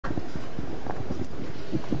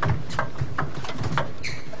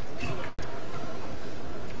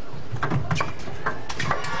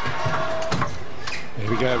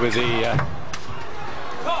with the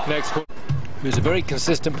next one. He was a very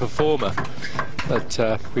consistent performer,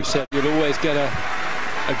 but we've said you'll always get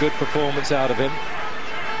a good performance out of him.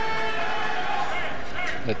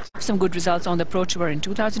 Some good results on the Pro Tour. In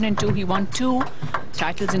 2002, he won 2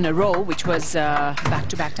 titles in a row, which was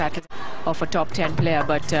back-to-back titles of a top 10 player.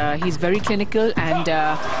 But he's very clinical and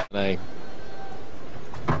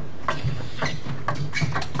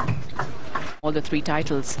all the 3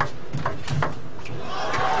 titles.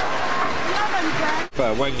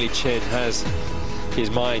 Wang Liqin has his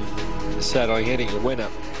mind set on getting a winner.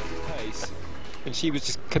 And she was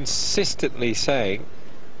just consistently saying,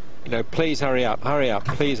 you know, please hurry up,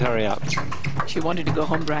 please hurry up. She wanted to go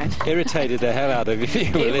home, Brian. Irritated the hell out of you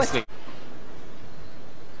if you were listening.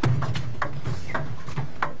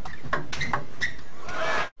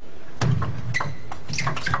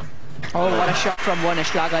 Oh, what a shot from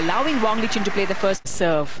Schlager, allowing Wang Liqin to play the first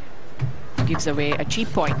serve. Gives away a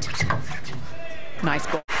cheap point. Nice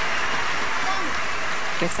ball.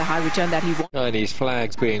 Gets the high return that he wants. Chinese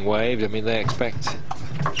flags being waved. I mean, they expect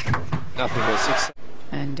nothing but success.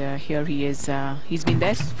 And here he is. He's been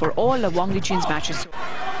there for all of Wang Liqin's matches.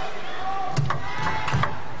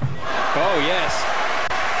 Oh, yes.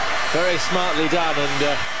 Very smartly done.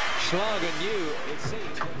 And Schlager knew it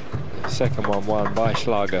seemed. Second one won by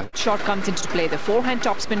Schlager. Shot comes into play. The forehand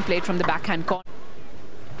topspin played from the backhand corner.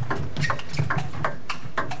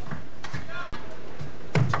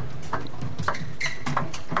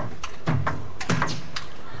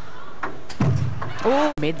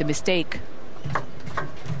 Oh, made the mistake.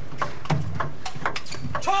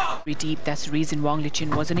 Very deep. That's the reason Wang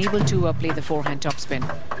Liqin was unable to play the forehand topspin.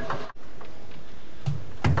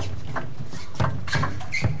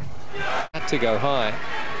 Had to go high.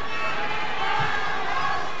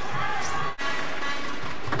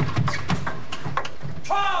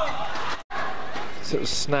 Sort of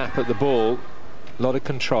snap at the ball, a lot of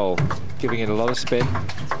control, giving it a lot of spin.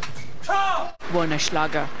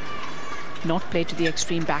 Schlager, not played to the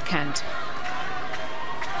extreme backhand.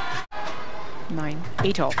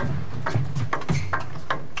 9-8 all.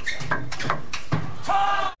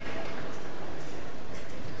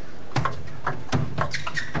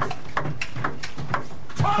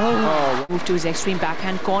 Oh. Moved to his extreme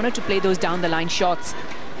backhand corner to play those down the line shots.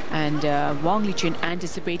 And Wang Liqin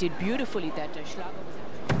anticipated beautifully that Schlager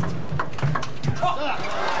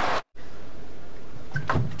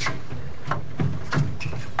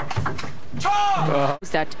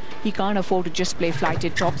was that he can't afford to just play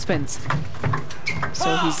flighted topspins.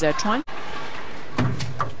 So he's trying.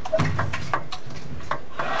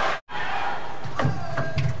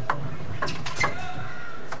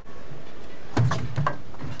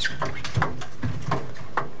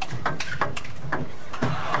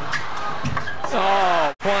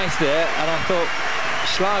 Oh, twice there, and I thought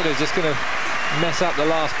Schlager's just going to mess up the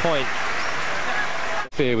last point.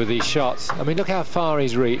 Fear with these shots. I mean, look how far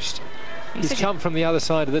he's reached. He's come from the other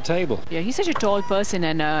side of the table. Yeah, he's such a tall person,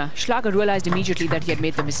 and Schlager realized immediately that he had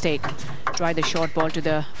made the mistake. Tried the short ball to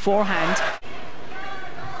the forehand.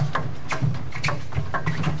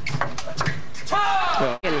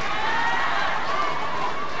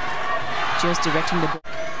 Just directing the ball.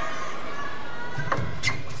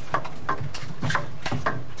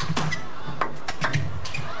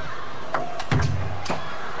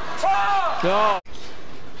 No.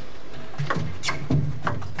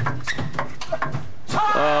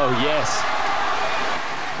 Oh, yes.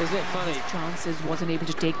 Isn't it funny? Chances, wasn't able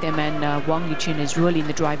to take them, and Wang Liqin is really in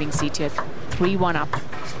the driving seat here. 3-1 up.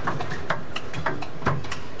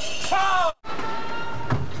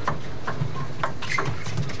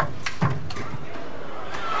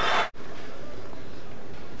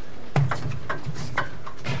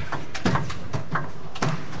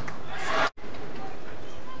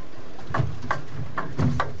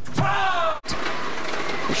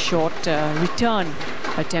 The short return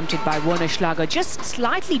attempted by Schlager, just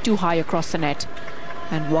slightly too high across the net,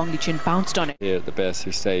 and Wang Liqin bounced on it. Here at the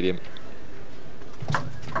Bercy Stadium.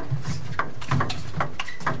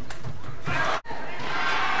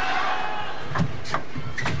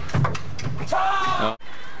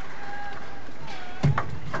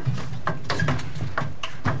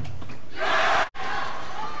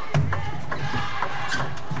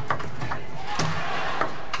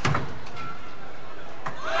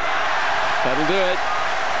 That'll do it.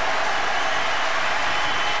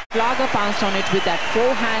 Schlager pounced on it with that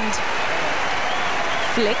forehand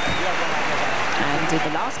flick, and at the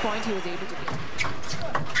last point he was able to get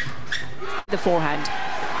the forehand.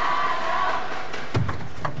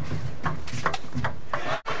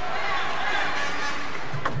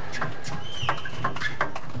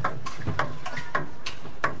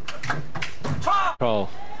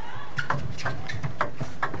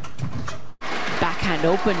 backhand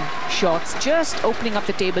open shots, just opening up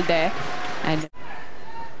the table there. And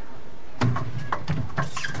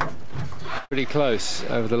pretty close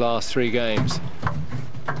over the last 3 games.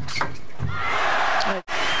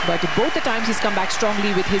 But both the times he's come back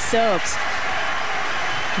strongly with his serves.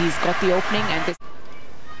 He's got the opening and this.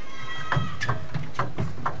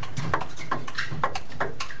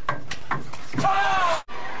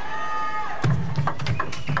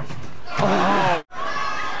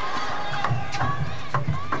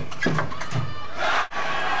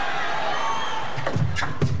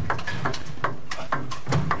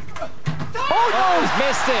 Oh, he's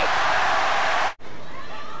missed it.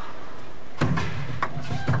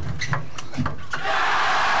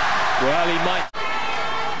 Well, he might.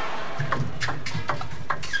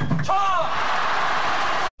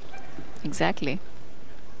 Exactly.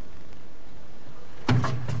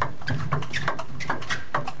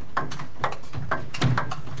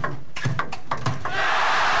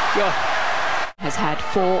 Yeah. Has had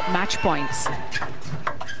 4 match points. I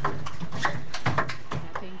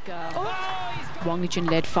think Wang Liqin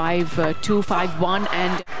led 5-2, 5-1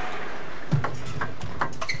 and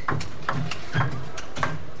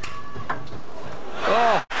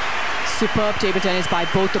superb table tennis by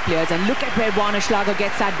both the players. And look at where Schlager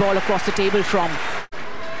gets that ball across the table from.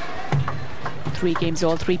 3 games,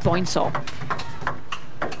 all 3 points off.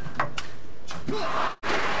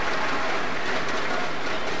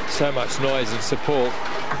 So much noise and support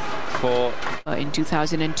for In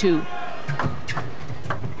 2002.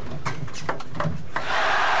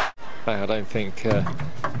 I don't think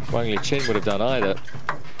Wang Liqin would have done either.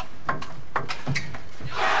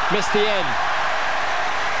 Missed the end.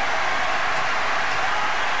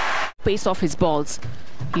 Pace off his balls.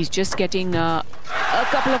 He's just getting a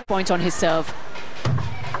couple of points on his serve.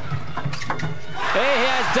 Here he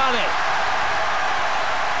has done it.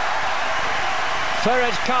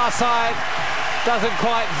 Faraj Karsai doesn't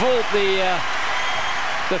quite vault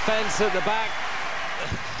the fence at the back,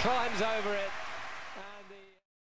 climbs over it.